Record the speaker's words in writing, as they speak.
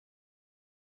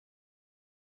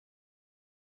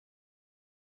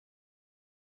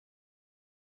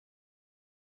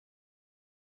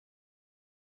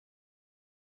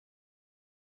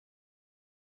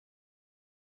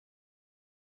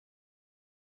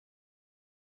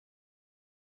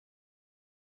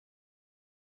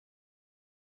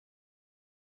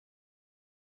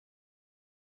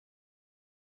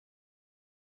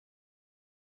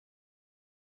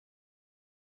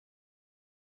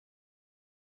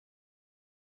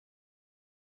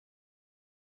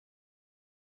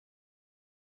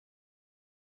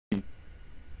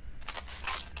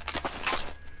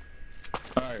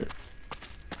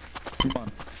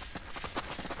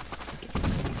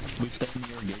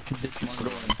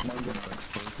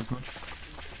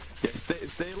Yeah,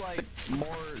 stay like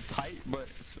more tight, but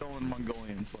still in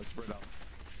Mongolian, so like spread out.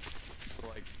 So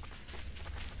like,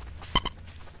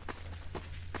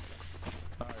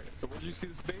 alright. So where did you see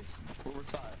this base? What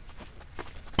side?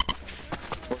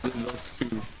 Or did those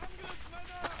two?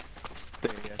 Stay.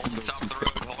 I think those two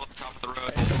stay. Hold at the top of the road.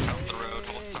 Hold at the top of the road.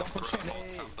 Hold at the top of the road. Hold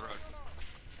at the top of the road.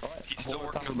 Alright. He's still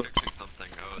working on fixing something.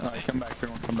 Oh, alright, come back.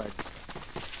 Everyone, come back.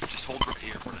 Just hold right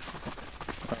here for now.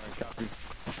 Alright, copy.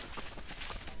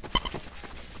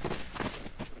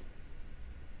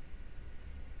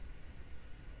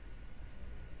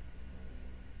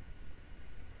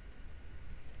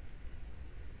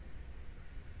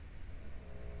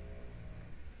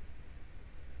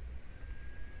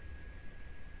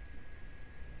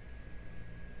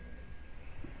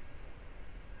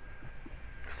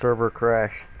 Server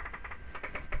crashed.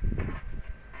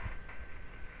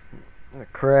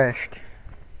 It crashed.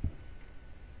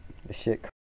 The shit.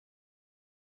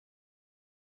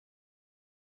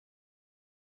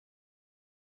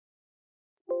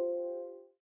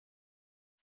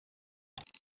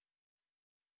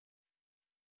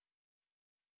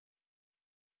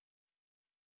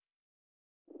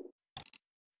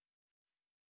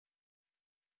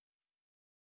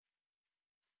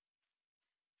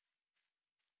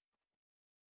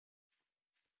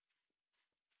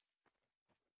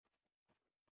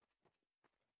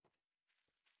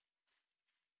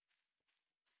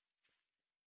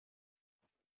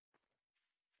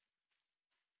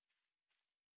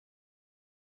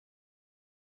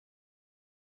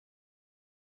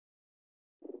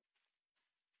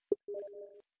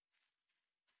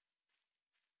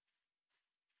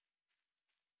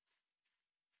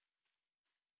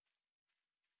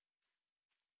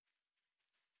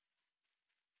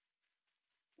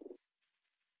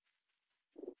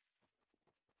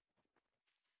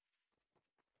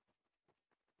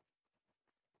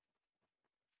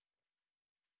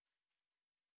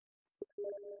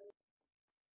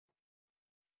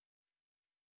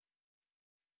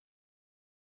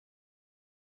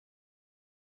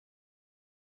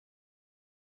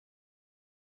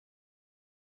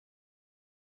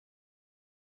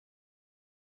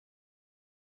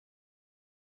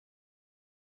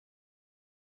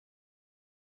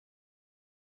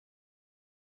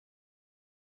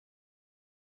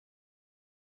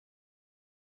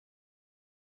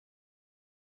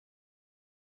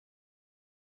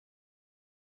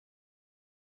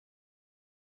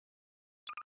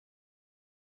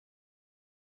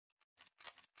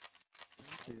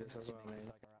 See, this is what I mean.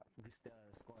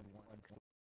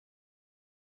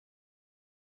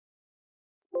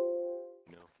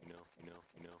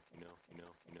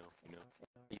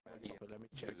 Yeah, but let me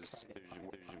check. There's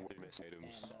missing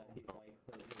items.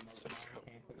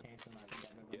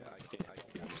 Yeah, I can't,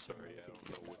 I'm sorry, I don't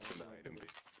know what's in the item.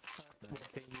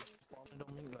 Can you spawn it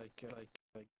on me? Like,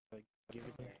 give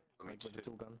it me? Like with the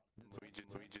tool gun? Region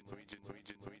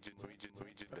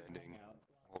bending.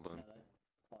 Hold on.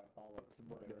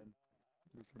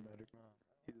 Mr. Medic.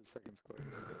 He's a second squad.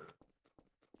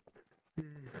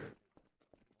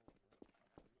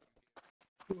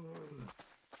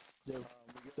 Yo, we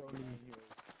get Tony. He was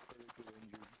critically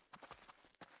injured.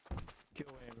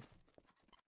 kill him.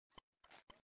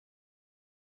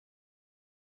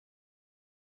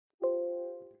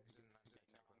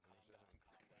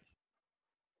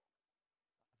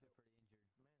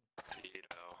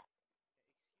 Vito.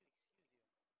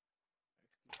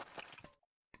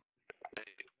 Hey,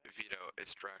 Vito,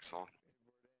 it's Draxel.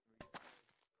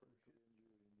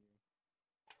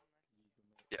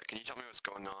 Yeah, can you tell me what's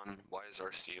going on? Why is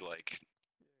RC, like,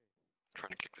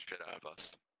 trying to kick the shit out of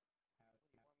us?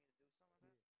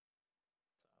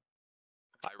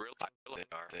 I really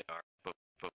they are. But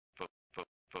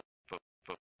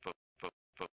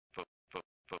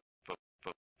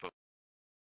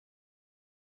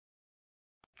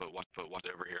what's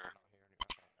over here?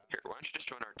 Here, why don't you just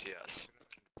join RTS?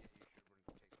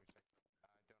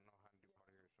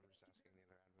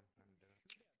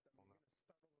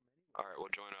 Alright, well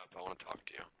join up, I want to talk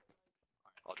to you.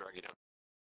 I'll drag you down.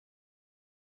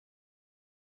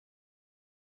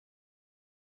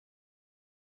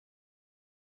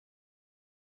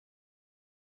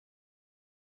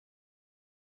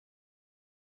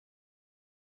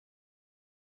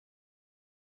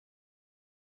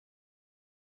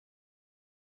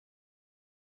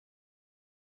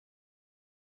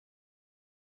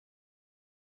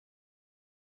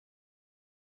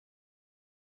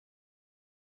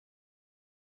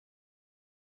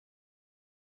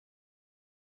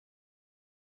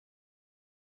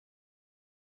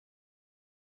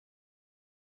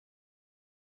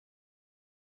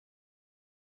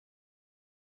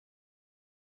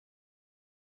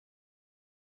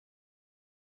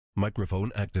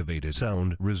 Microphone activated.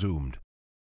 Sound resumed.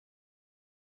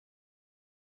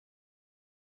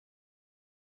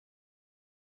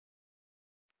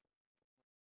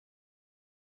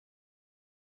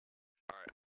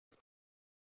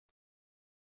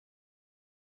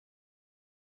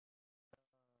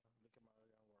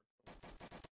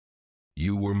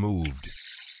 You were moved.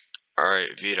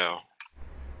 Alright, Vito.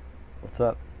 What's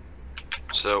up?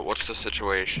 So, what's the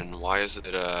situation? Why is it,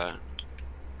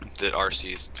 that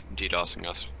RC's DDoSing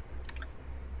us?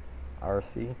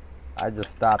 RC? I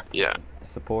just stopped Yeah.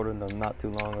 supporting them not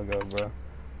too long ago, bro. As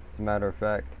a matter of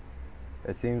fact.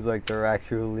 It seems like they're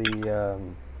actually,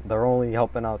 they're only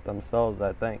helping out themselves,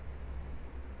 I think.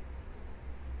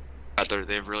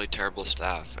 They have really terrible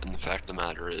staff, and the fact of the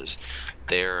matter is,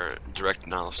 they're direct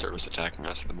denial of service attacking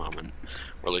us at the moment.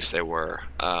 Or at least they were.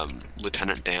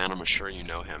 Lieutenant Dan, I'm sure you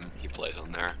know him. He plays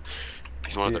on there.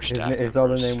 He's one of their staff His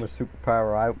other name was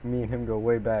Superpower. Me and him go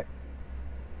way back.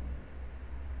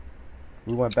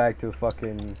 We went back to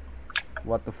fucking...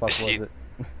 What the fuck was it?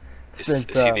 Is he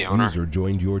the owner? User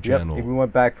joined your channel. Yep, we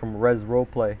went back from Res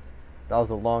Roleplay. That was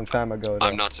a long time ago, though.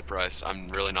 I'm not surprised. I'm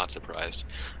really not surprised.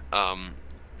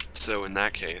 So in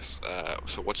that case,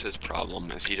 so what's his problem?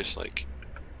 Is he just like...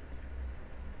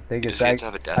 Does he have to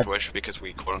have a death wish because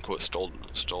we quote-unquote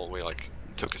we like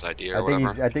took his idea or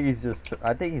whatever? I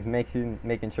think he's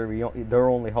making sure they're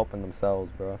only helping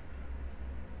themselves, bro.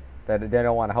 That they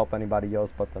don't want to help anybody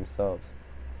else but themselves.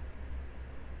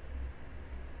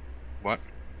 What?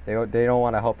 They don't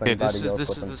want to help anybody else but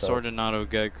themselves. This is the Sortanato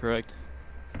guy, correct?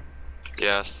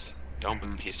 Yes.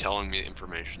 He's telling me the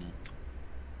information.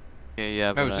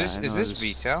 Yeah, Oh, but is this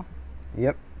Vito?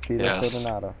 Yep, Vito Yes.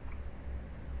 Sortanato.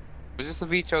 Was this the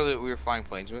Vito that we were flying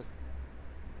planes with?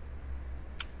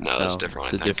 No, that's different,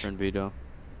 it's I a think. different Vito.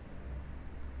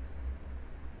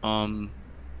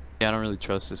 Yeah, I don't really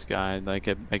trust this guy. Like,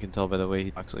 I can tell by the way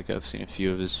he talks. Like, I've seen a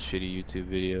few of his shitty YouTube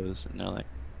videos, and they're like,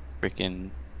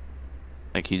 freaking,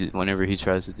 like whenever he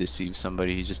tries to deceive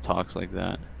somebody, he just talks like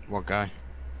that. What guy?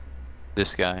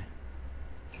 This guy.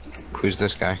 Who's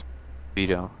this guy?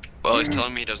 Vito. Well, he's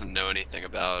telling me he doesn't know anything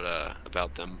about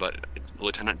them, but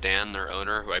Lieutenant Dan, their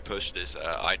owner, who I posted his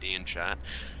ID in chat,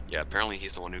 yeah, apparently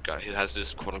he's the one who has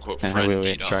this quote-unquote friend.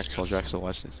 Wait, Draxel,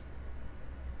 watch this.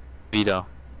 Vito.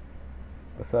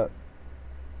 What's up?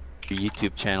 Your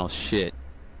YouTube channel shit.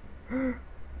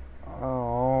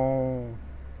 Oh.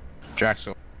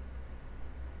 Draxel.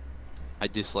 I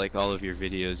dislike all of your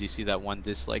videos. You see that one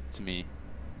dislike to me?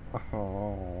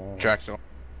 Oh. Draxel.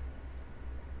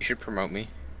 You should promote me.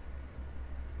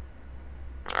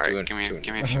 Alright, give me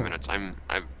a few minutes. I'm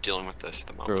dealing with this at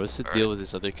the moment. Bro, what's the deal with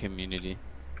this other community?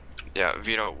 Yeah,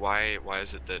 Vito, why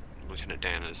is it that Lieutenant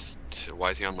Dan why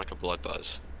is he on like a blood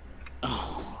buzz?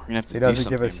 Oh, we're gonna have to He do doesn't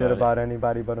give something a shit about it.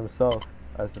 anybody but himself,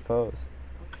 I suppose.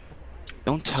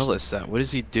 Don't tell us that. What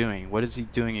is he doing? What is he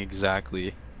doing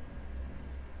exactly?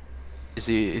 Is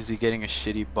he getting a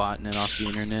shitty botnet off the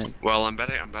internet? Well, I'm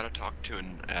about to talk to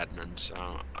an admin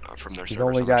from their He's server.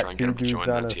 only I'm gonna try got and get 2 him to dudes join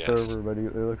on the his TS. server, but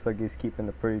it looks like he's keeping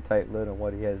a pretty tight lid on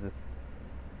what he has. What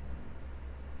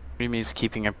do you mean he's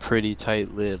keeping a pretty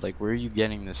tight lid? Like, where are you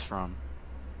getting this from?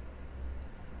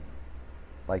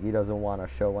 Like, he doesn't want to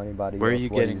show anybody Where are else you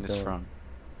what getting he's this doing. from?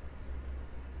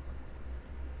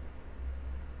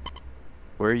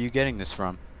 Where are you getting this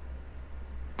from?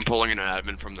 I'm pulling in an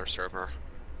admin from their server.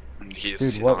 And he's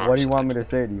Dude, on what our do you want me side. to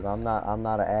say to you? I'm not an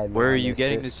admin. Where are on you this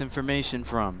getting shit. this information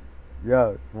from?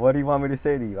 Yo, what do you want me to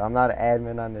say to you? I'm not an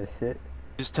admin on this shit.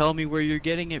 Just tell me where you're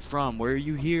getting it from. Where are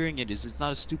you hearing it? It's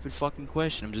not a stupid fucking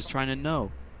question. I'm just trying to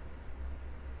know.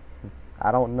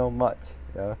 I don't know much,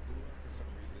 yo.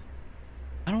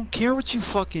 I don't care what you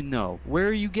fucking know. Where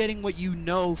are you getting what you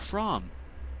know from?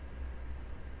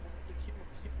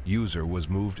 User was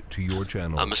moved to your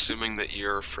channel. I'm assuming that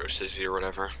you're Frosty or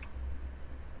whatever.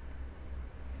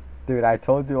 Dude, I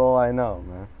told you all I know,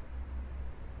 man.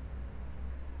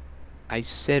 I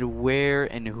said where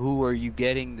and who are you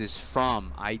getting this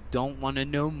from? I don't want to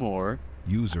know more.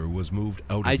 User was moved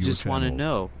out of I your just channel. want to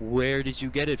know, where did you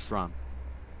get it from?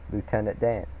 Lieutenant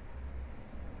Dan.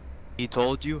 He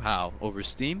told you how? Over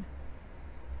Steam?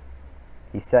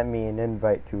 He sent me an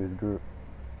invite to his group.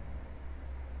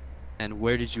 And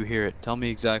where did you hear it? Tell me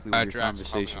exactly what your Drax,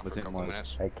 conversation help me with out for a him couple was.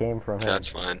 minutes. I came from him. That's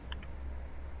fine.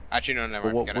 Actually, no,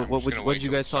 never. What did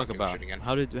you guys talk about? about?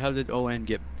 How did ON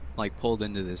get like pulled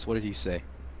into this? What did he say?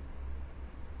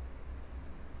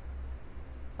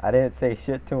 I didn't say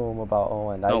shit to him about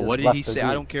Owen. No, what did he say?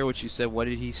 I don't care what you said. What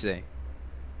did he say?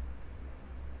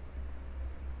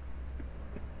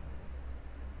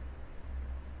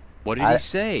 What did he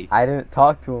say? I didn't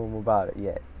talk to him about it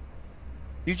yet.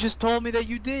 You just told me that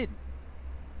you did.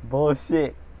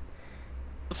 Bullshit.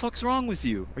 The fuck's wrong with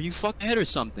you? Are you fucking head or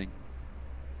something?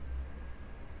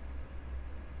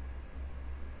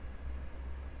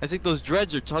 I think those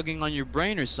dreads are tugging on your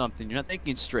brain or something. You're not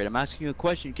thinking straight. I'm asking you a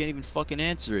question. You can't even fucking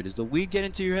answer it. Is the weed getting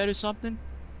into your head or something?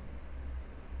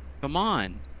 Come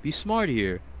on. Be smart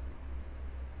here.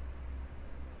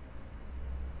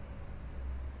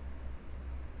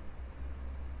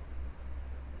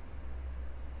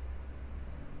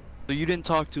 So you didn't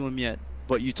talk to him yet,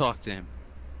 but you talked to him.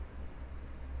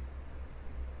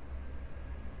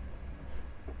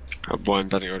 Oh boy, I'm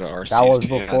about to go to RC's. That was TS,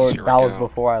 before. here we That was go.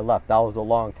 before I left. That was a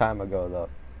long time ago, though.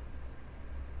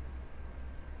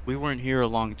 We weren't here a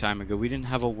long time ago. We didn't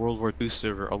have a World War II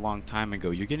server a long time ago.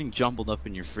 You're getting jumbled up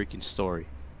in your freaking story.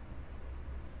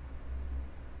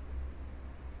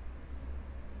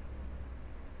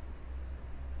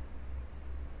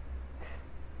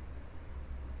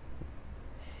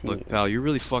 Look, Shit. pal, you're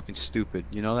really fucking stupid.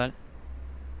 You know that?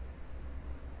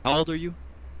 How old are you?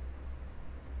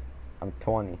 I'm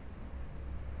 20.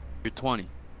 You're 20.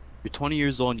 You're 20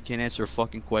 years old and you can't answer a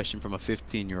fucking question from a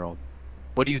 15-year-old.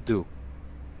 What do you do?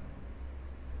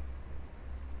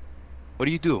 What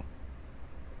do you do?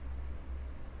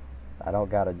 I don't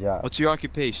got a job. What's your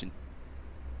occupation?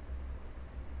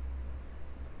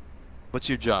 What's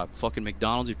your job? Fucking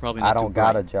McDonald's? You're probably not I don't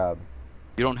got a job.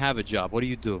 You don't have a job. What do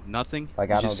you do? Nothing? Like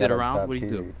You I don't just sit got a around? job, What do you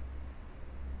do? period.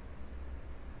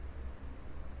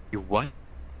 You what?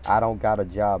 I don't got a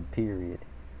job, period.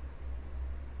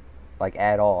 Like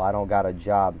at all. I don't got a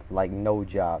job. Like no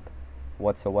job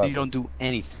whatsoever. You don't do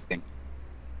anything.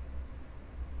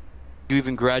 You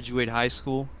even graduate high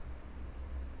school?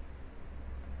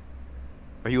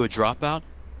 Are you a dropout?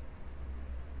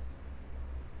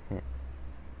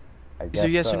 I These are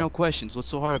guess yes so. or no questions. What's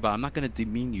so hard about it? I'm not gonna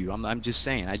demean you. I'm just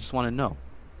saying. I just want to know.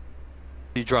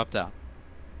 You dropped out.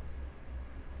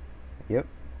 Yep.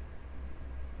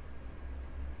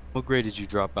 What grade did you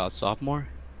drop out? Sophomore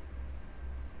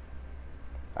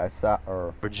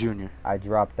Or or junior? I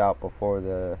dropped out before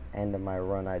the end of my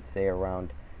run. I'd say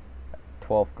around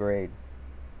 12th grade.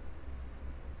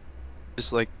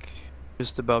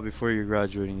 Just about before you're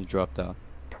graduating, you dropped out.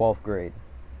 12th grade.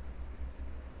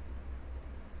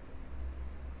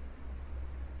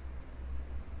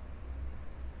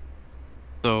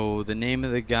 So the name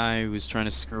of the guy who's trying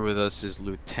to screw with us is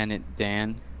Lieutenant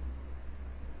Dan.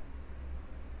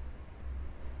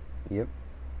 Yep.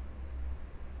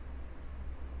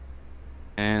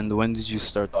 And when did you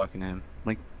start talking to him?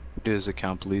 Like, do his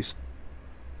account, please.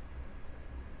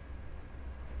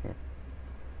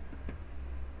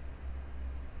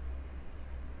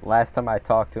 Last time I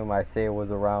talked to him, I say it was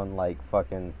around like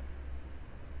fucking,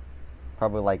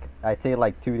 probably like, I'd say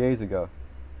like 2 days ago.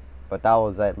 But that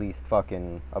was at least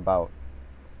fucking about,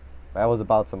 that was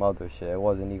about some other shit. It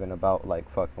wasn't even about like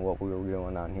fucking what we were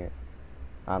doing on here.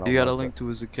 I don't know. You got a link to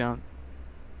his account?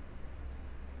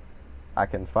 I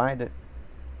can find it.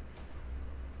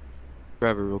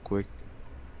 Grab it real quick.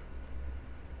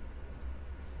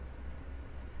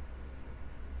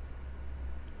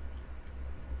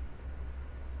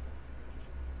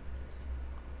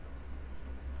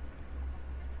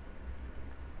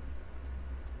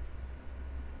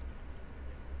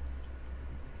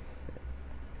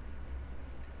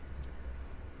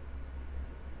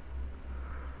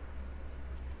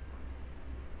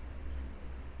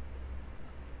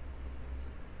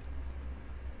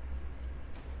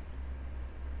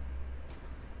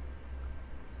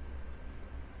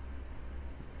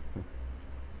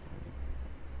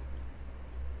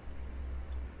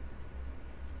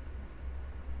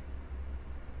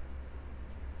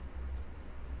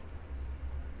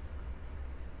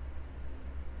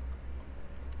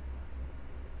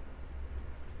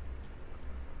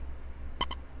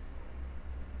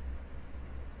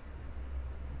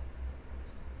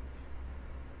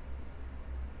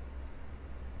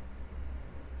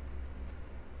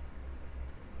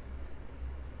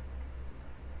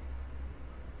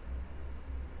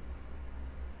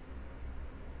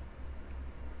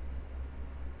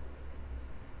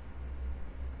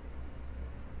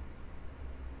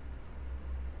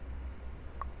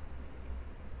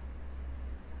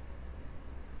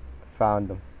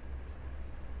 Found him.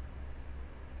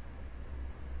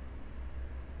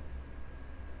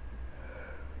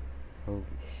 Holy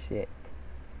shit.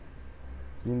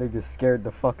 You niggas scared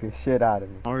the fucking shit out of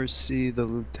me. RC the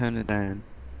Lieutenant Dan.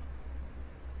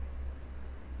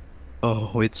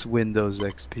 Oh, it's Windows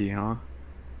XP, huh?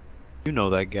 You know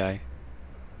that guy.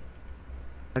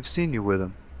 I've seen you with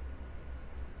him.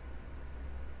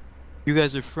 You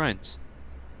guys are friends.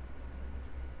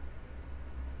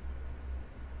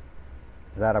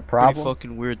 that a Pretty problem?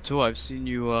 fucking weird too. I've seen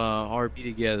you RP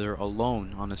together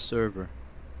alone on a server.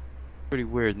 Pretty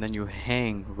weird. And then you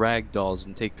hang rag dolls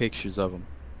and take pictures of them.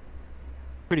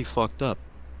 Pretty fucked up.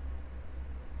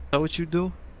 Is that what you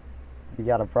do? You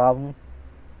got a problem?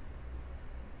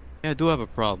 Yeah, I do have a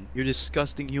problem. You're a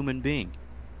disgusting human being.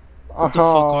 What the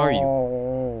fuck are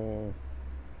you?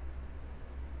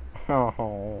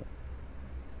 Oh.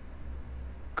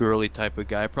 Girly type of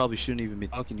guy. I probably shouldn't even be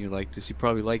talking to you like this. You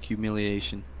probably like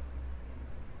humiliation.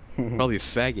 Probably a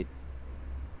faggot.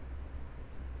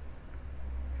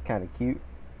 It's kind of cute.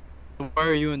 Why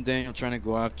are you and Daniel trying to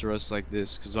go after us like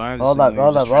this? Because I Hold up.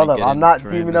 I'm not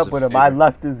teaming up with him. I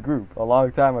left this group a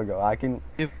long time ago. I can.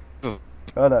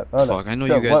 Hold up. Fuck, I know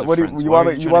you guys are friends. You Why want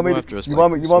are me? you You trying want to me go to? after us You like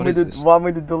want me? this? You want What me is to? this? You want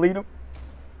me to delete him?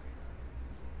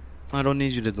 I don't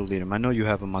need you to delete him. I know you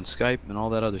have him on Skype and all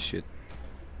that other shit.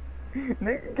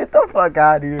 Nigga, get the fuck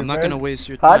out of here, I'm not man. gonna waste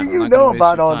your How time. do you know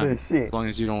about all this shit? As long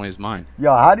as you don't waste mine.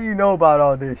 Yo, how do you know about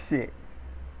all this shit?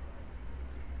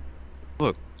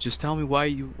 Look, just tell me why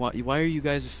are you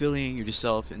guys affiliating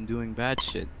yourself and doing bad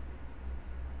shit?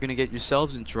 You're gonna get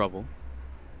yourselves in trouble.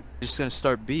 You're just gonna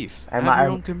start beef. Have your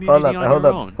own community on your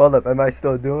own. Hold up. Am I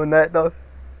still doing that though?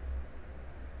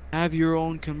 Have your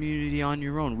own community on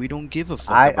your own. We don't give a fuck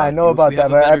about I know you. about If we that,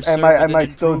 have a but better server, am I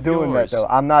then still improve doing yours. that though?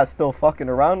 I'm not still fucking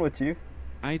around with you.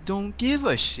 I don't give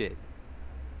a shit.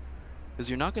 Because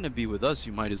you're not gonna be with us,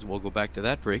 you might as well go back to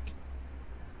that break.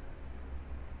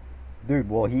 Dude,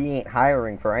 well he ain't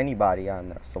hiring for anybody on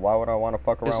there, so why would I want to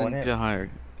fuck around with Doesn't him? get hired.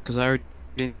 Because I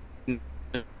already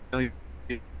know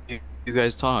you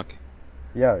guys talk.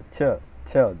 Yo, chill,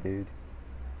 dude.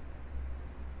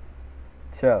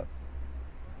 Chill.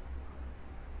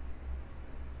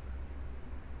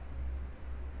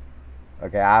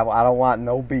 Okay, I don't want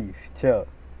no beef. Chill.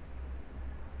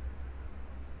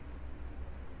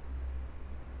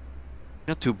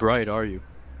 Not too bright, are you?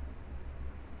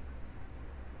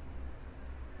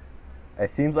 It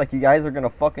seems like you guys are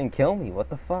gonna fucking kill me. What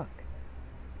the fuck?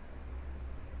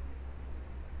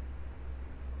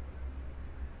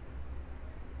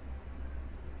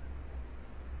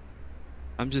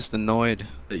 I'm just annoyed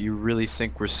that you really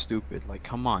think we're stupid. Like,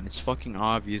 come on, it's fucking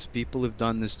obvious. People have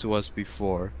done this to us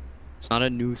before. It's not a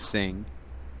new thing.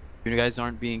 You guys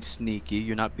aren't being sneaky.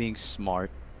 You're not being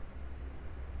smart.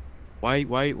 Why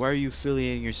are you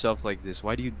affiliating yourself like this?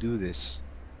 Why do you do this?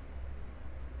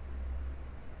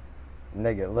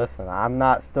 Nigga, listen, I'm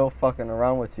not still fucking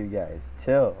around with you guys.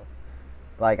 Chill.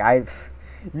 Like,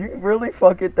 you really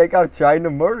fucking think I'm trying to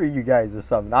murder you guys or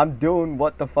something. I'm doing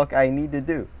what the fuck I need to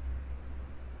do.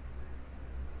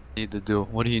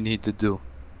 What do you need to do?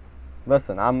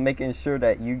 Listen, I'm making sure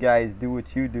that you guys do what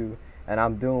you do, and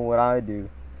I'm doing what I do,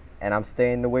 and I'm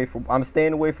staying away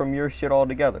from your shit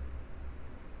altogether.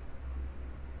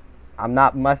 I'm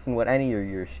not messing with any of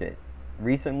your shit.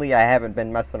 Recently, I haven't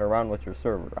been messing around with your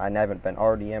server. I haven't been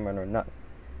RDMing or nothing.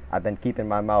 I've been keeping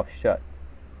my mouth shut.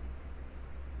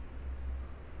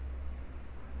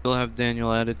 Still have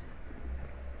Daniel added?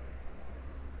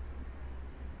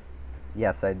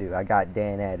 Yes, I do. I got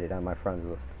Dan added on my friends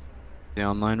list. Is he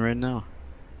online right now?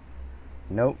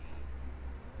 Nope.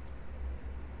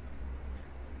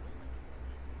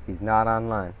 He's not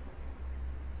online.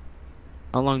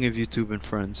 How long have you two been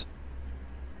friends?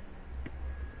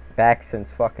 Back since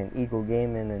fucking Eagle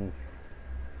Gaming and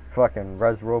fucking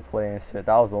Res Roleplay and shit.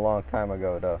 That was a long time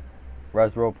ago though.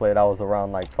 Res Roleplay, that was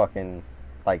around like fucking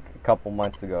like a couple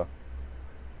months ago.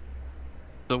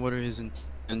 So what are his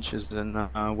intentions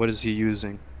and what is he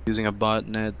using? Using a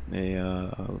botnet,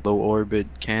 a low orbit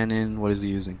cannon? What is he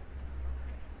using?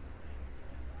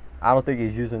 I don't think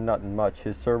he's using nothing much.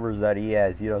 His servers that he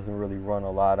has, he doesn't really run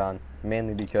a lot on.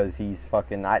 Mainly because he's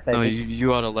fucking. No,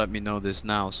 you ought to let me know this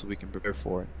now so we can prepare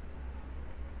for it.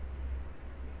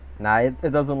 Nah, it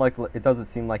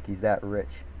doesn't seem like he's that rich.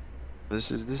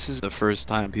 This is the first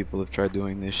time people have tried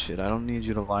doing this shit. I don't need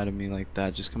you to lie to me like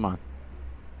that. Just come on.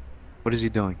 What is he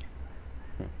doing?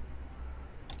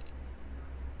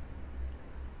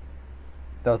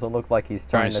 Doesn't look like he's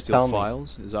trying to steal tell me.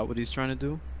 files? Is that what he's trying to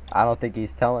do? I don't think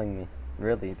he's telling me,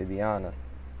 really, to be honest.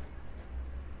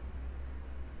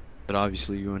 But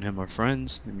obviously you and him are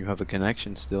friends, and you have a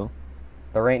connection still.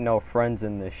 There ain't no friends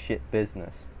in this shit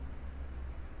business.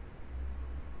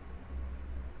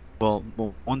 Well,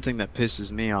 one thing that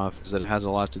pisses me off is that it has a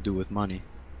lot to do with money.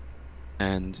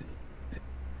 And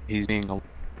he's being a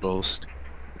little stupid.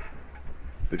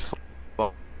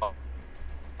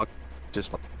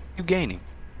 Just like you gaining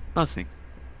nothing.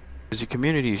 Because your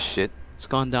community is shit. It's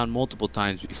gone down multiple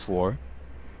times before.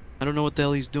 I don't know what the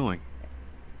hell he's doing.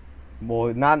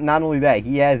 Well, not only that,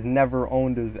 he has never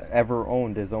ever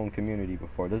owned his own community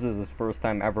before. This is his first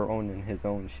time ever owning his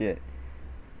own shit.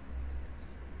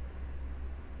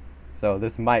 So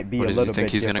this might be a little bit different. Does he think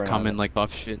he's gonna come in like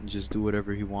off shit and just do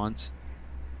whatever he wants?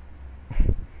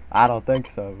 I don't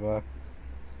think so, bro.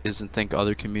 Doesn't think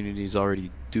other communities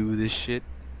already do this shit?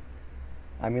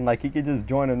 I mean, like, he could just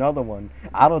join another one.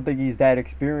 I don't think he's that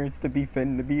experienced to be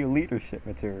fitting to be a leadership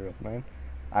material, man.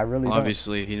 I really don't.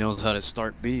 Obviously, he knows how to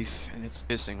start beef, and it's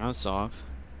pissing us off.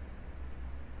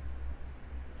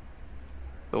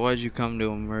 So why'd you come to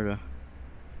Omerta?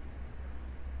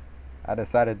 I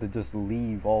decided to just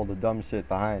leave all the dumb shit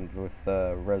behind with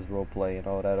Res Roleplay and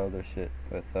all that other shit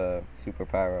with Super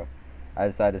Pyro. I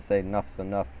decided to say enough's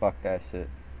enough, fuck that shit.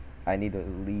 I need to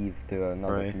leave to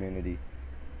another community.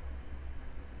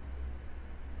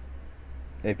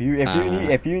 If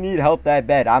you need help that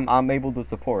bad, I'm able to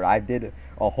support. I did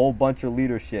a whole bunch of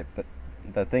leadership, but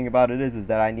the thing about it is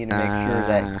that I need to make sure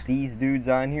that these dudes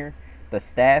on here, the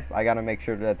staff, I gotta make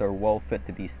sure that they're well fit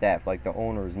to be staff, like the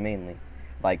owners mainly.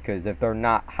 Like, cause if they're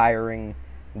not hiring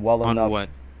well enough,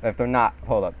 if they're not,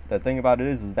 hold up. The thing about it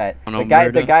is that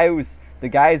the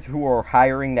guys who are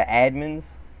hiring the admins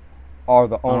are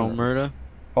the owners. Omerta?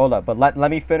 Hold up, but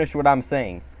let me finish what I'm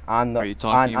saying. Are you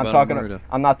talking about Omerta?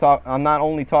 I'm not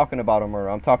only talking about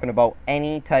Omerta. I'm talking about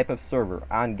any type of server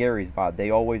on Garry's mod.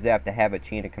 They always have to have a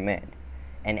chain of command,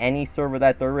 and any server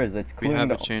that there is, it's we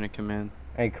have a chain of command,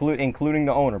 including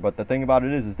the owner. But the thing about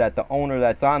it is that the owner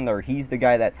that's on there, he's the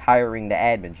guy that's hiring the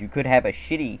admins. You could have a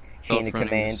shitty chain of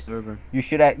command.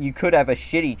 You could have a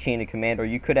shitty chain of command, or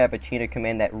you could have a chain of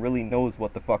command that really knows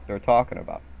what the fuck they're talking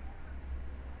about.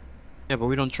 Yeah, but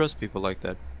we don't trust people like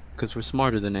that. Because we're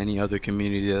smarter than any other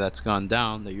community that's gone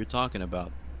down that you're talking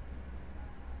about.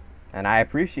 And I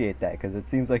appreciate that, because it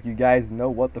seems like you guys know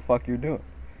what the fuck you're doing.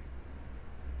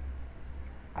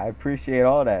 I appreciate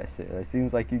all that shit. It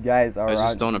seems like you guys are... I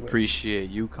just don't appreciate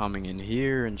you coming in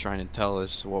here and trying to tell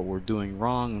us what we're doing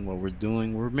wrong and what we're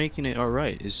doing. We're making it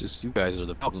alright. It's just you guys are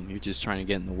the problem. You're just trying to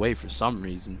get in the way for some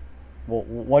reason. Well,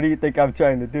 what do you think I'm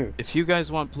trying to do? If you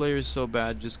guys want players so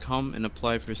bad, just come and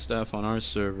apply for staff on our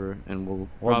server, and we'll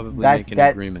probably make an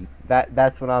agreement.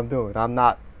 That's what I'm doing. I'm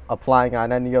not applying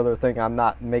on any other thing. I'm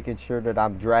not making sure that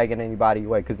I'm dragging anybody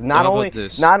away. Because not only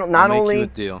did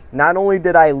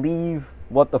I leave,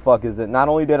 what the fuck is it? Not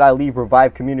only did I leave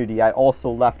Revive Community, I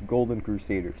also left Golden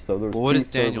Crusaders. So there's what does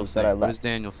Daniel think? What does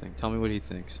Daniel think? Tell me what he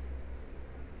thinks.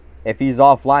 If he's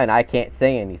offline, I can't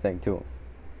say anything to him.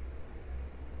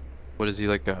 What is he,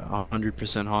 like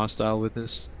 100% hostile with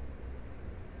this?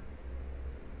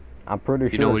 I'm pretty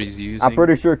sure. You know what he's using? I'm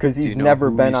pretty sure because he's never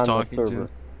been on the server.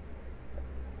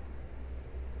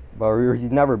 But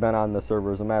he's never been on the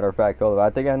server, as a matter of fact. Hold up. I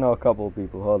think I know a couple of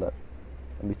people. Hold up.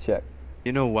 Let me check.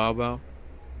 You know Wowbow?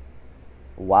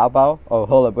 Wowbow? Oh,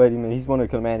 hold up. Wait a minute. He's one of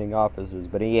the commanding officers,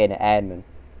 but he ain't an admin.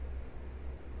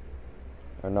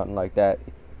 Or nothing like that.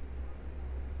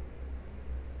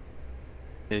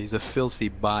 Yeah, he's a filthy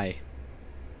bye.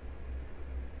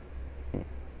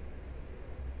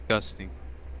 Disgusting.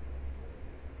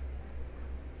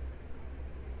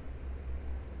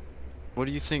 What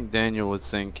do you think Daniel would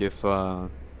think if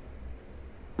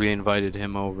we invited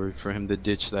him over for him to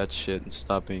ditch that shit and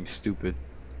stop being stupid?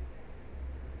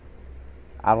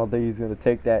 I don't think he's gonna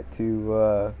take that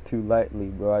too lightly,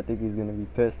 bro. I think he's gonna be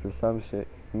pissed or some shit.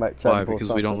 He might try to pull because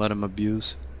something. we don't let him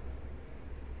abuse.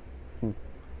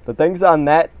 The things on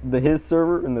his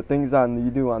server and the things on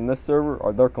you do on this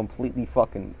server they're completely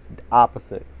fucking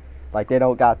opposite. Like, they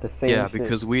don't got the same Yeah, shit.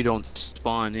 because we don't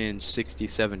spawn in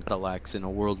 67 Cadillacs in a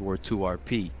World War II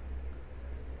RP.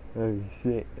 Oh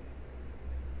shit.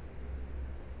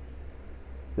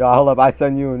 Yo, hold up, I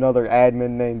send you another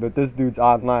admin name, but this dude's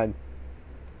online.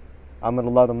 I'm gonna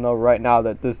let him know right now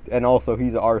that this, and also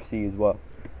he's a RC as well.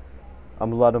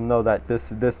 I'm gonna let him know that this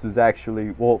was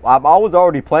actually, well, I was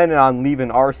already planning on leaving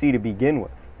RC to begin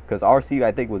with, because RC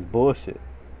I think was bullshit.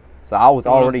 So I was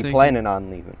already planning on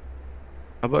leaving.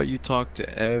 How about you talk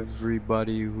to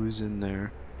everybody who's in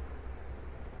there?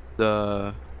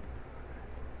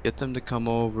 Get them to come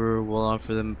over, we'll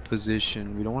offer them a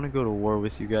position. We don't want to go to war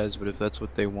with you guys, but if that's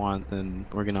what they want, then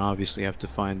we're gonna obviously have to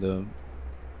find a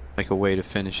way to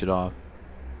finish it off.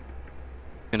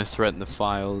 Gonna threaten the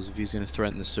files. If he's gonna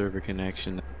threaten the server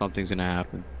connection, something's gonna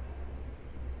happen.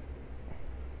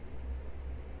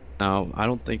 Now, I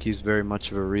don't think he's very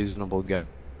much of a reasonable guy.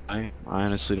 I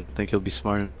honestly don't think he'll be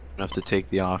smart enough to take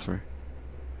the offer.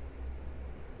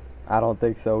 I don't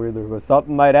think so either, but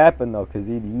something might happen though, because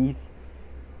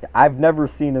I've never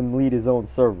seen him lead his own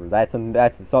server. That's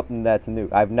something that's new.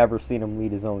 I've never seen him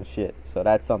lead his own shit. So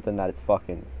that's something that it's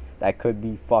fucking that could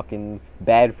be fucking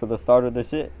bad for the start of the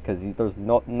shit, because there's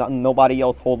nobody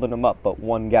else holding him up but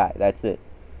one guy. That's it.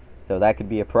 So that could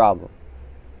be a problem.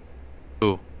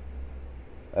 Who?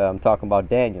 I'm talking about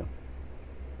Daniel.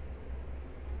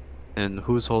 And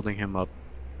who's holding him up?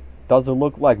 Doesn't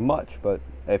look like much, but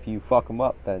if you fuck him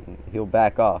up, then he'll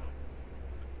back off.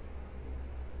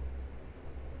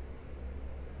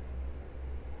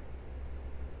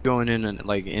 Going in and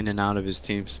like in and out of his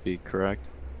team speak, correct?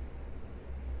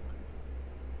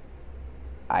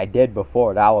 I did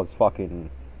before. That was fucking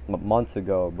months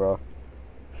ago, bro.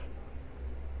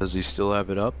 Does he still have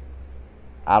it up?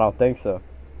 I don't think so.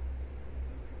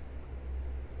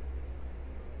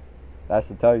 That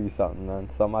should tell you something, man.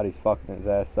 Somebody's fucking his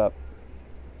ass up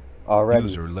already.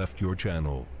 User left your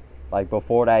channel. Like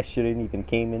before that shit even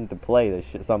came into play, the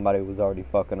shit, somebody was already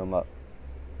fucking him up.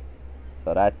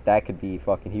 So that could be a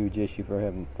fucking huge issue for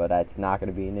him, but that's not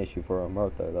gonna be an issue for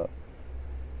Omerta though.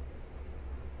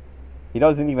 He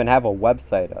doesn't even have a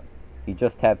website up. He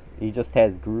just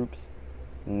has groups,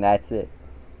 and that's it.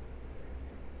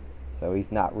 So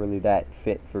he's not really that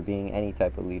fit for being any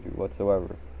type of leader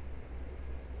whatsoever.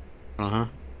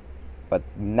 But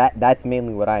that's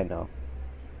mainly what I know.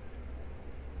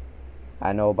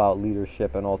 I know about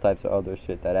leadership and all types of other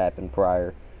shit that happened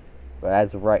prior. But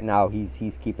as of right now,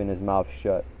 he's keeping his mouth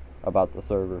shut about the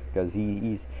server, because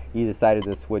he decided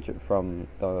to switch it from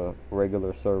the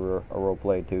regular server, a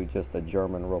roleplay, to just a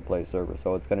German roleplay server.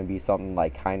 So it's gonna be something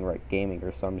like Heinrich Gaming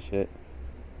or some shit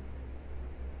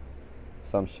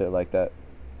like that.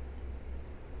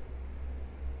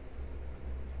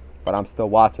 But I'm still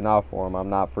watching out for him. I'm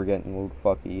not forgetting who the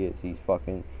fuck he is.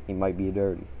 He might be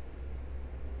dirty.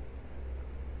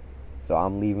 So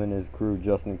I'm leaving his crew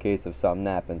just in case if something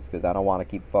happens, because I don't want to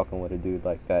keep fucking with a dude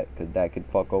like that, because that could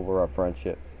fuck over our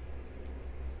friendship.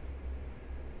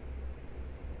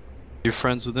 You're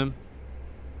friends with him?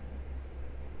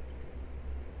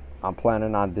 I'm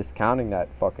planning on discounting that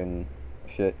fucking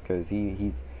shit, because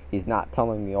he's not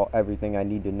telling me everything I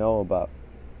need to know about.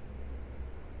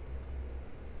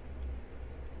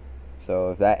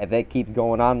 So if that keeps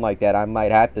going on like that, I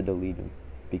might have to delete him,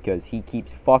 because he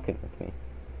keeps fucking with me.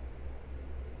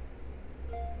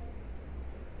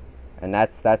 And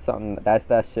that's something, that's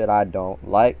that shit I don't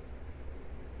like.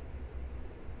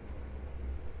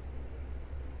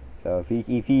 So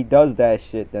if he does that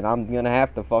shit, then I'm gonna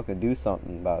have to fucking do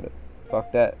something about it.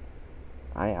 Fuck that.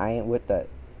 I ain't with that.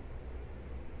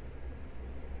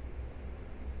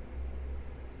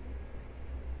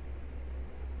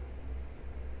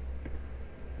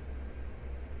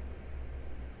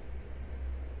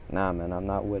 Nah, man, I'm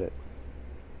not with it.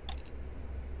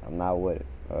 I'm not with it.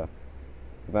 As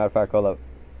a matter of fact, hold up.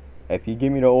 If you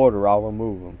give me the order, I'll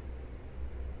remove him.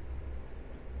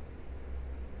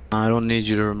 I don't need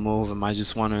you to remove him. I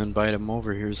just want to invite him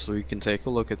over here so he can take a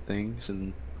look at things,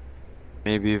 and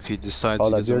maybe if he decides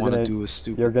he doesn't want to do a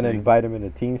stupid thing. You're gonna invite him into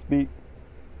TeamSpeak?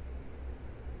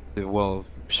 Well,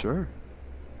 sure.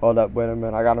 Hold up, wait a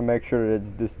minute. I gotta make sure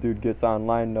that this dude gets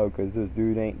online though, cause this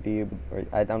dude ain't able.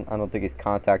 I don't think he's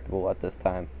contactable at this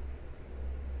time.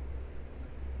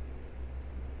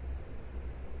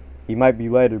 He might be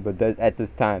later, but at this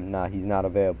time, nah, he's not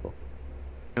available.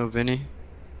 You know Vinny?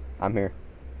 I'm here.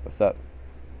 What's up?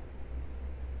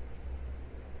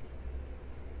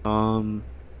 How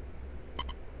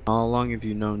long have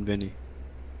you known Vinny?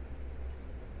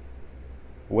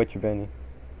 Which Vinny?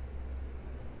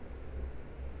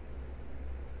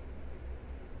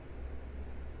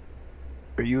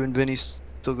 Are you and Vinny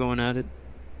still going at it?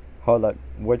 Hold up,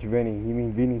 which Vinny? You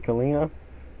mean Vinny Colina?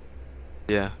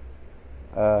 Yeah.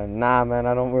 Nah, man,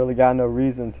 I don't really got no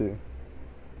reason to.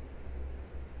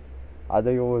 I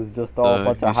think it was just all a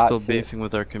bunch of hot shit. He's still beefing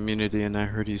with our community, and I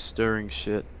heard he's stirring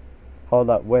shit. Hold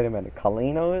up, wait a minute.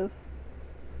 Colino is?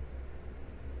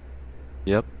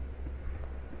 Yep.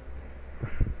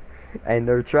 And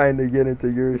they're trying to get into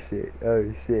your shit.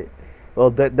 Oh shit. Well,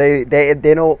 they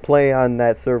don't play on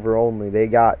that server only. They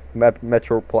got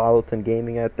Metropolitan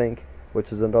Gaming, I think,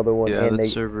 which is another one. Yeah, and that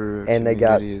server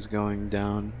community is going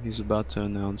down. He's about to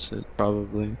announce it,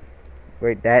 probably.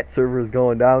 Wait, that server is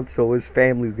going down, so his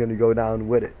family's gonna go down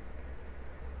with it.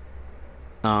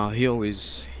 No, he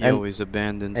always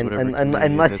abandons whatever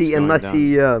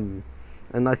community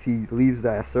unless he leaves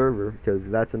that server, because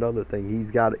that's another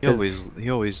thing. He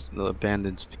always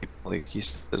abandons people. Like he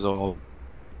says, "Oh."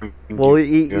 Well,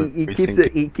 he keeps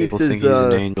it. He keeps his he's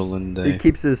an angel, and he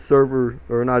keeps his server,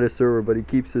 or not his server, but he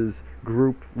keeps his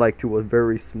group like to a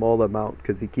very small amount,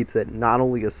 because he keeps it not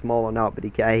only a small amount, but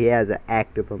he has an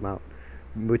active amount,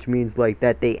 which means like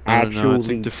that I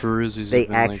think the Feruzis.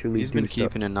 He's been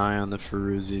keeping an eye on the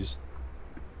Feruzis.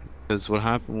 Because what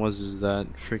happened was is that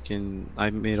freaking I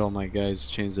made all my guys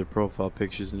change their profile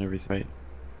pictures and everything.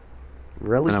 Right?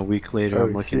 Really? And a week later, Oh,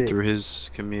 I'm looking shit. through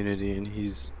his community, and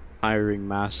he's hiring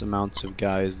mass amounts of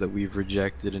guys that we've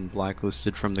rejected and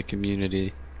blacklisted from the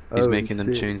community. He's Oh, making them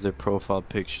shit. change their profile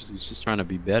pictures. He's just trying to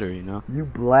be better, you know? You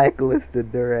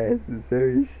blacklisted their asses.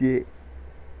 Holy shit.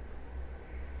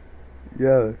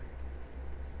 Yo.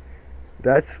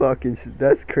 That's fucking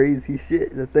that's crazy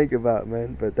shit to think about,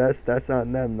 man. But that's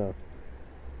on them though.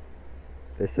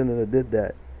 They shouldn't have did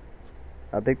that.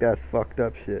 I think that's fucked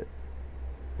up shit.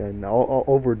 And all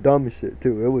over dumb shit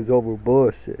too. It was over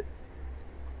bullshit.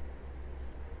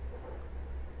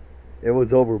 It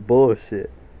was over bullshit.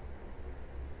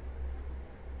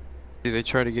 See, they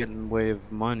try to get in the way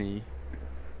of money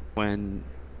when,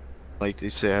 like they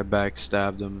say, I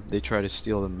backstabbed them. They try to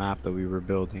steal the map that we were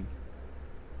building.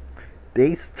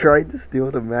 They tried to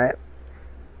steal the map.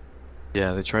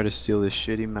 Yeah, they tried to steal this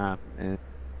shitty map and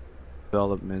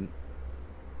development.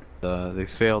 They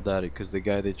failed at it because the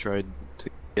guy they tried to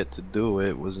get to do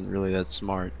it wasn't really that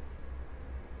smart.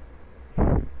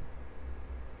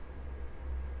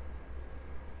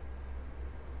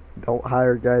 Don't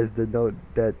hire guys that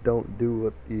don't do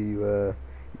what you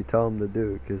tell them to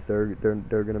do, because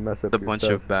they're gonna mess up A your bunch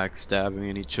stuff. of backstabbing,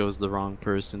 and he chose the wrong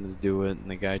person to do it, and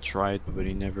the guy tried, but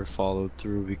he never followed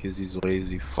through because he's a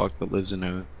lazy fuck that lives in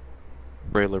a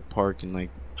trailer park in like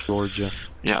Georgia.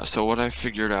 Yeah, so what I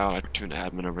figured out to an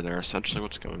admin over there, essentially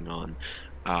what's going on,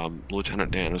 Lieutenant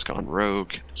Dan has gone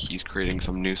rogue. He's creating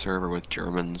some new server with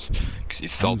Germans because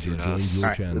he's salty User at joined us.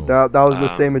 your channel. That was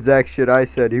the same exact shit I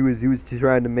said. He was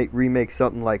trying to remake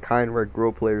something like Heinrich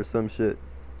Roleplay or some shit.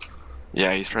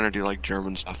 Yeah, he's trying to do like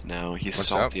German stuff now. He's What's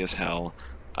salty as hell.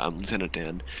 Lieutenant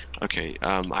Dan. Okay,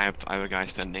 I have a guy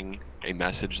sending a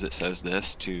message that says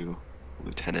this to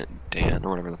Lieutenant Dan,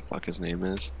 or whatever the fuck his name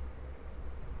is.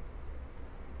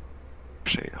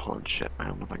 Actually, hold on, shit, I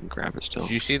don't know if I can grab it still.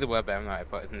 Did you see the webm that I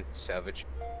put in Savage?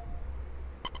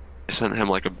 I sent him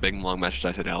like a big long message.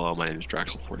 I said, "Hello, my name is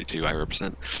Draxel42. I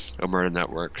represent Omerta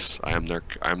Networks. I am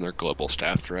their global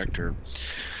staff director.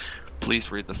 Please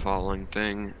read the following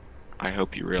thing. I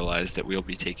hope you realize that we'll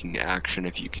be taking action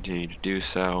if you continue to do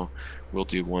so. We'll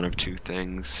do one of two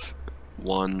things.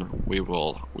 One, we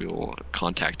will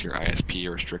contact your ISP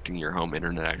restricting your home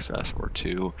internet access, or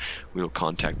two, we will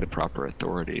contact the proper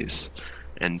authorities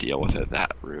and deal with it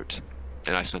that route."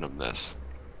 And I sent him this.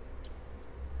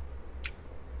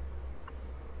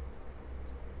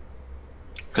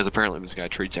 Because apparently this guy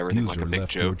treats everything like a User big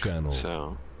left your joke, channel.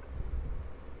 so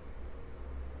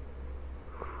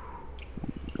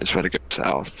I just had to go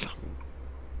south.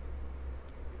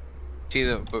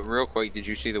 But real quick, did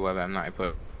you see the webm that I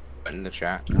put in the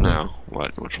chat? No,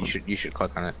 what? Which one? You should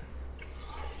click on it.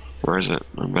 Where is it?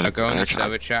 I'm gonna Go in the try.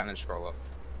 Savage chat and then scroll up.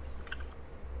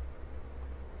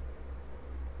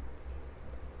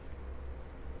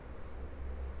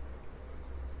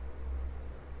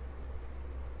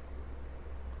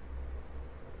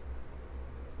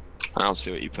 I don't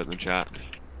see what you put in the chat.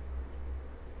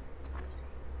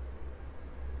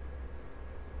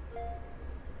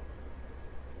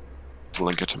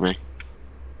 Link it to me.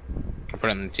 I put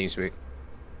it in the TeamSpeak.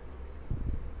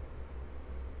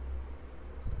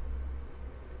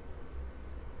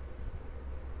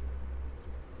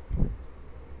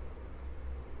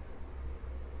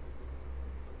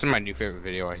 This is my new favorite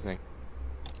video, I think.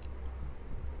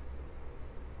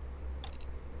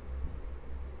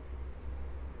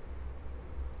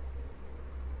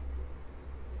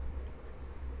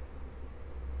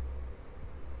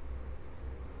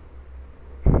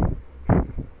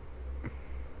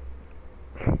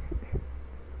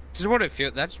 This is what it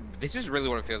feels. This is really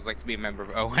what it feels like to be a member of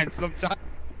ON sometimes.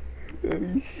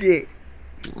 Holy shit.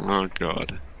 Oh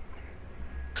god.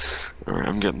 Alright,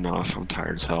 I'm getting off. I'm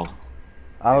tired as hell.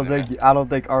 I don't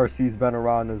think RC's been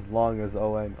around as long as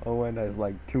ON. ON has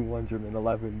like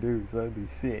 211 dudes. Holy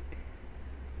shit.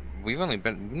 We've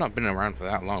not been around for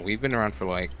that long. We've been around for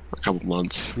like A couple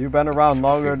months. You've been around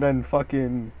longer than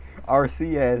fucking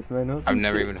RC has, man. Holy I've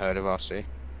never shit. even heard of RC.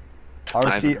 I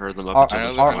haven't heard them up until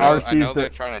this point. I know they're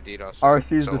trying to DDoS.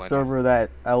 RC's so the server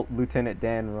that Lieutenant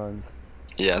Dan runs.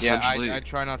 Yeah, Yeah, essentially, I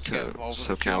try not to get involved with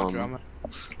the Callum, drama.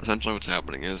 essentially what's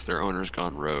happening is their owner's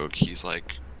gone rogue. He's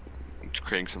like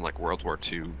creating some like World War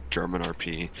II German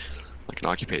RP, like an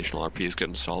occupational RP. He's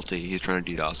getting salty. He's trying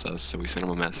to DDoS us, so we sent him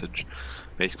a message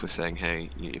basically saying, hey,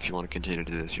 if you want to continue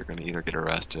to do this, you're going to either get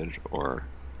arrested or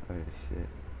Oh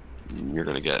shit. you're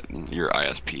going to get your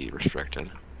ISP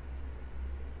restricted.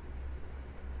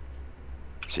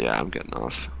 So yeah, I'm getting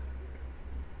off.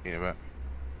 Yeah, but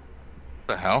what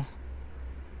the hell?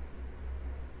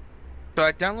 So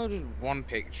I downloaded one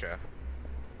picture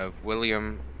of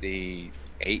William the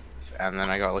 8th, and then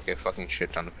I got like a fucking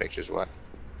shit ton of pictures. What?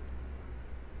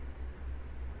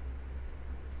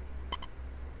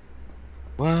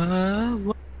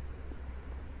 What?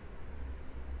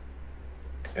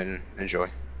 And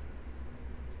enjoy.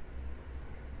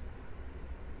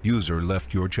 User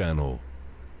left your channel.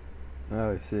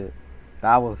 Oh shit.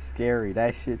 That was scary.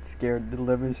 That shit scared the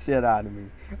living shit out of me.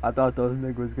 I thought those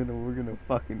niggas were gonna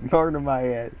fucking murder my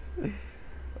ass.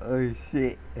 Oh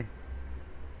shit.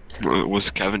 Was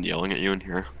Kevin yelling at you in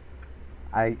here?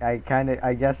 I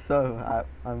guess so.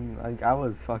 I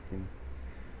was fucking.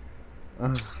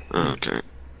 Oh, Okay.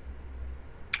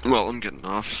 Well, I'm getting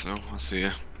off, so I'll see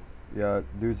ya. yeah,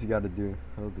 do what you gotta do.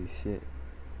 Holy shit.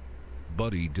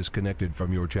 Buddy disconnected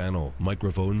from your channel.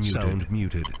 Microphone muted. Sound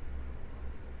muted. Okay.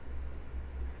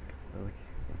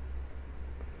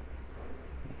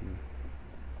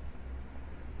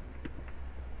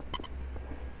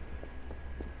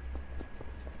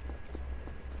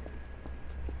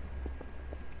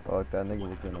 Fuck, that nigga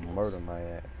was gonna murder my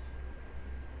ass.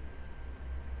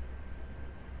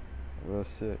 Real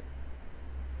shit.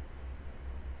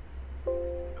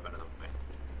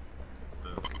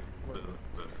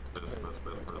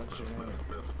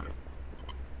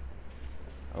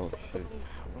 Oh shit.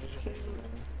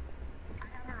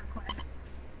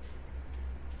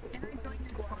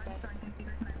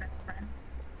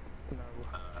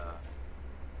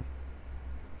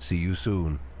 See you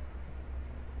soon.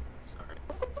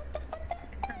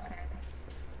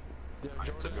 I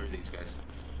took over these guys.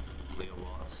 Leo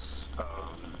Loss,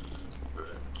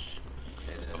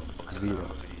 and then Vito.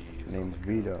 Name's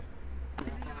Vito.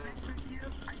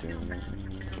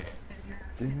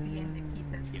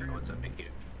 Yeah, what's up, Mickey?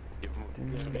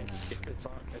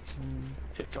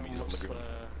 It's almost,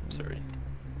 Sorry.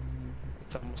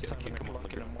 it's almost 7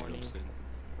 o'clock in the morning.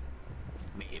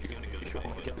 Me, you're gonna go If you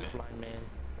want to get offline, man.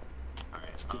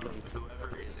 Alright,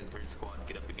 whoever is in third squad,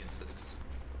 get up against this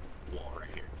wall right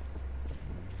here.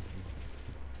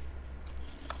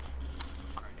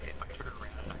 Alright, if I turn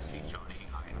around and I see Johnny,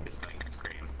 I am just going to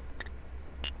scream.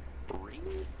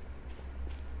 Ring?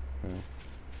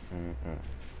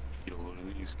 Get a load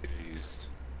of these guys.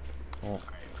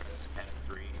 Alright, press F3,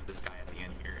 this guy at the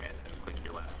end here, and then click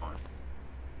your last one.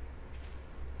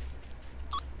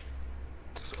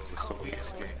 So this will be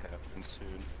happen soon.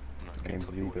 I'm not gonna Name's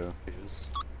tell you what Vito. it is,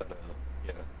 but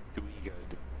yeah, do what you gotta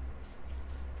do.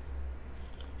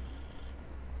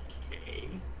 Okay.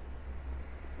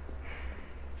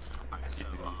 Alright, so,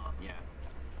 yeah.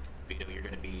 Vito, you're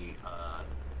gonna be,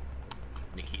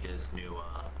 Nikita's new,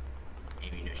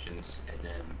 ammunitions, and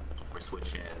then we're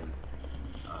switching,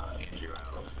 Andrew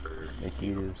out for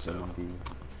Nikita's gonna be.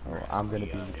 Oh, I'm gonna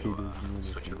be Nikita's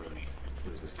munitions. Switcheroonie.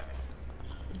 Who's this guy?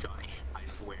 Johnny, I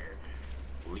swear,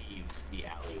 leave the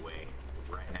alleyway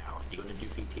right now. You gonna do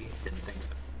PT? Didn't think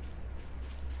so.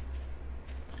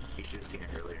 You should have seen it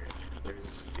earlier. There's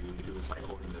this dude who was like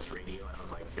holding this radio, and I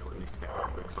was like, yo, let me step real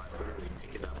quick, so I literally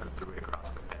picked it up and threw it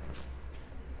across the fence.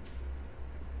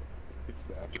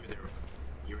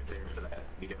 You were there for that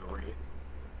video, weren't you?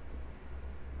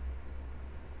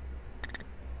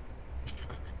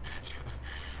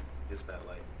 Just that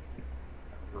like.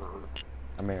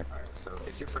 I'm here. Alright, so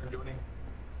is your friend joining?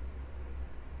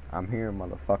 I'm here,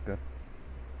 motherfucker.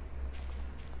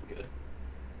 Good.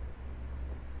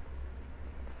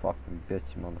 Fucking bitch,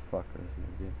 motherfuckers,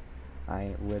 nigga. I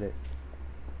ain't with it.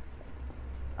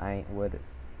 I ain't with it.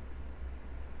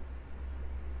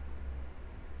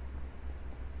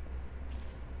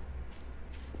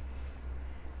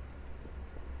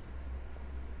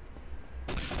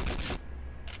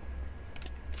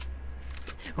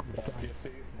 What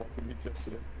did you just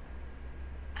say?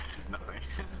 Nothing.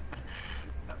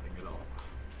 Nothing at all.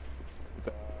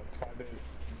 Find it,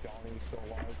 Johnny's still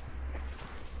alive.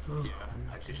 Yeah,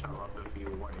 I actually shot off a few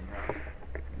warning rounds.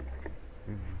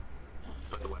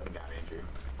 But the weapon got Andrew.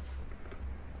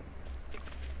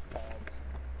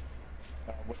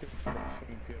 What did you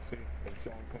mention, PSC? If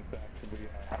John comes back, should we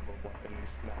have a weapon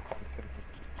malfunction?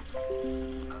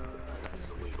 That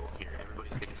is illegal. Here, everybody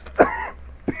take a step forward.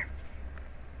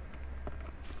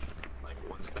 Like,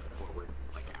 one step forward,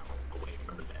 like out, away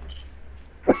from the bench.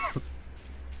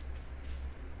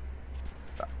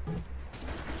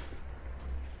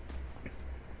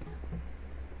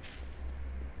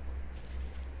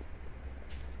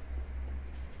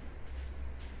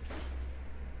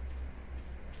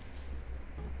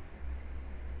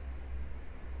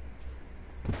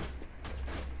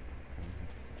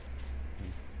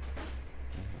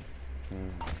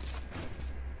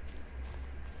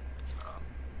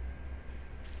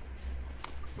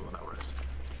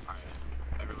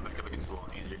 of all,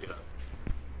 Andrew, get up.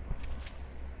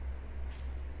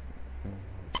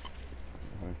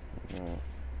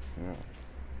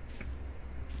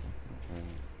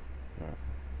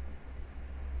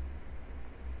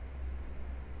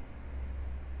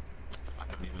 I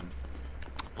don't even...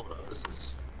 Hold up, this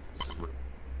is weird.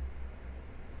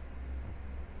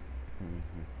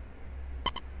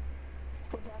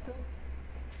 What's happening?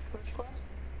 Which quest?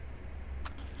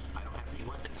 I don't have any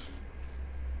weapons.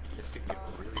 This could go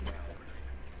really bad.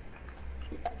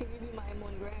 I can give you my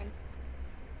M1 grand.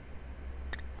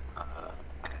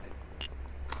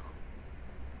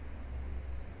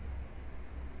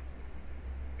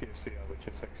 PSC, which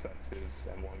is accept his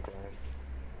M1 grind.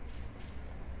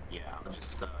 Yeah, I'll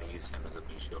just use him as a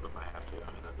meat shield if I have to.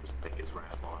 I mean, I'll just take his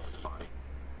rifle off his body.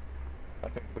 I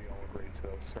think we all agreed to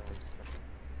those terms.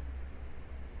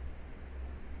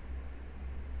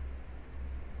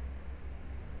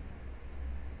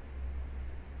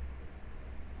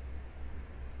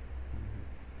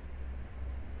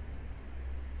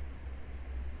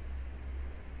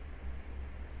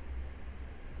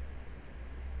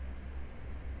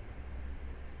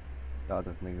 Thought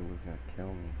this nigga was gonna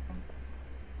kill me.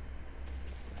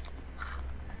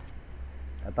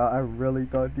 I really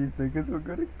thought these niggas were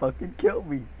gonna fucking kill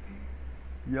me.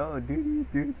 Yo, dude, these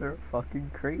dudes are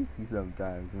fucking crazy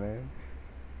sometimes, man.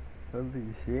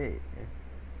 Holy shit.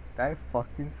 That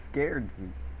fucking scared me.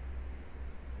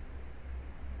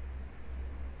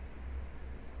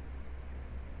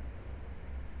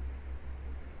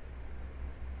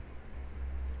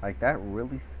 Like, that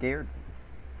really scared me.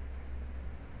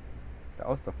 That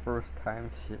was the first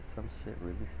time some shit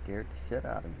really scared the shit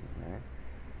out of me, man.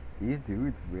 These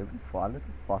dudes really wanted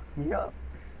to fuck me up.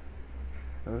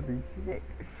 Holy shit.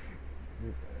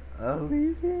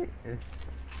 Holy shit.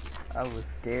 I was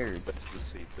scared. That's the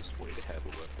safest way to have a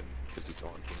weapon, because it's on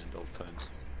hand all times.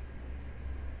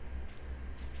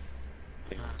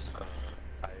 Anyways,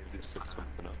 I just set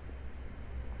something up.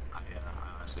 I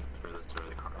honestly prefer this over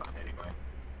the carbine anyway.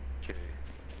 Okay.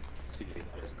 See,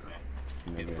 that isn't me.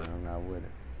 Maybe I'm not with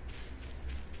it.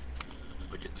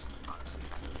 Which is honestly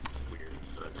kind of weird,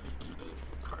 but the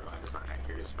carbine is not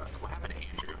accurate as fuck. What happened to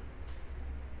Andrew?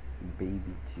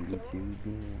 Baby choo-choo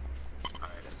bean.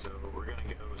 Alright, so we're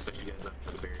gonna go set you guys up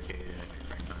for the barricade, and if your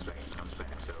friend comes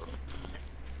back, so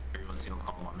everyone's gonna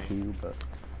call him on me. Cuba.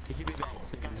 Did you be back? Oh,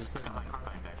 guys, I got my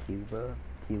carbine back. Cuba.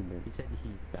 Cuban. He said he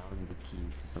found the key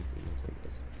to something else, I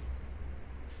guess.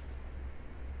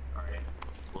 Alright,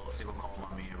 well, single call him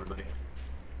on me, everybody.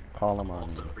 Call him on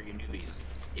Also, me. for you newbies,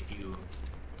 if you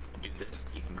do this,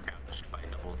 you can crouch by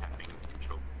double tapping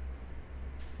control.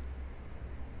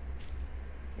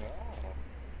 Oh.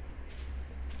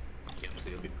 Yep, so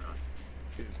you'll be prone.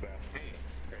 He's back. Hey.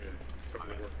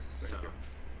 Probably Alright, works. so, Thank you.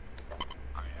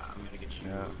 alright, I'm gonna get you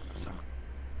some.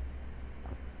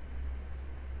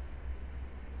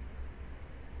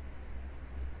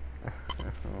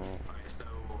 Alright, so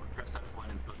press F1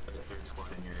 and put the third squad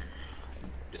in your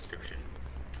description.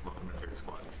 Welcome to third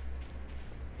squad.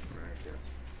 Right, yes.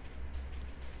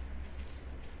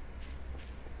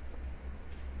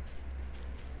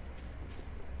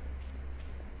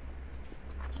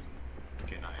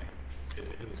 Okay,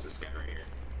 who is this guy right here?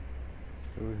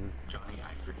 Who is this? Johnny,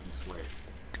 I freaking swear.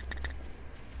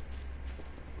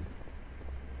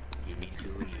 You need to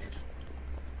leave.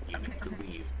 You need to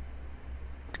leave.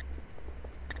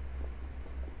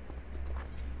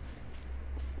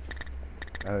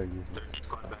 Oh, you. There's a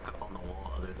squad back up on the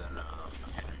wall other than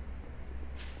Henry.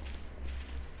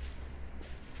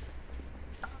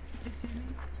 Excuse me?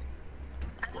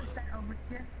 I was sent over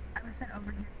here. I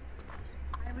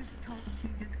was told to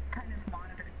just kind of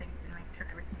monitor things and make sure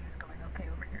everything is going okay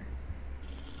over here.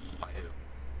 By who?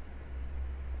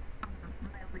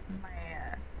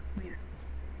 My leader.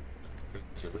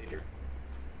 Who's your leader?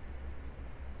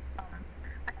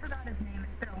 I forgot his name.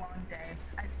 It's been a long day.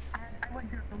 I went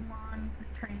through a long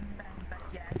training session, but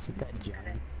yeah. Isn't that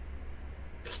Johnny?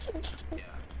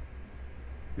 Yeah.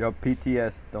 Yo,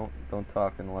 PTS, don't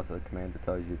talk unless the commander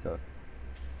tells you to.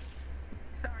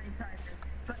 Sorry, sir.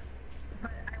 But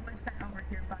I was sent over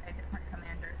here by a different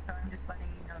commander, so I'm just letting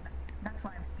you know that. That's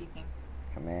why I'm speaking.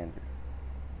 Commander.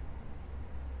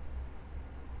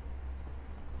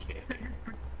 Okay. So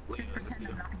just pretend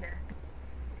I'm not here.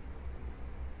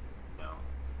 No.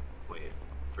 Wait.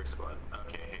 First squad.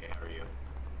 Okay, hey, how are you?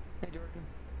 Hey, Jordan.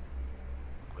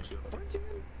 What you up to?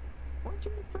 Weren't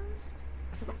you in first?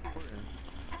 I thought you were.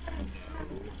 No,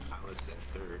 I was in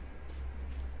third.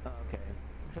 Oh, okay.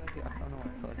 I don't know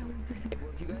what I thought. Hey,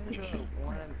 well, if you guys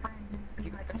if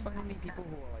you guys find any people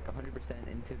who are like 100%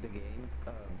 into the game,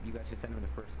 you guys should send them to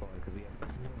first squad because we have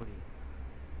nobody.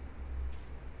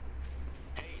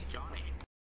 Johnny.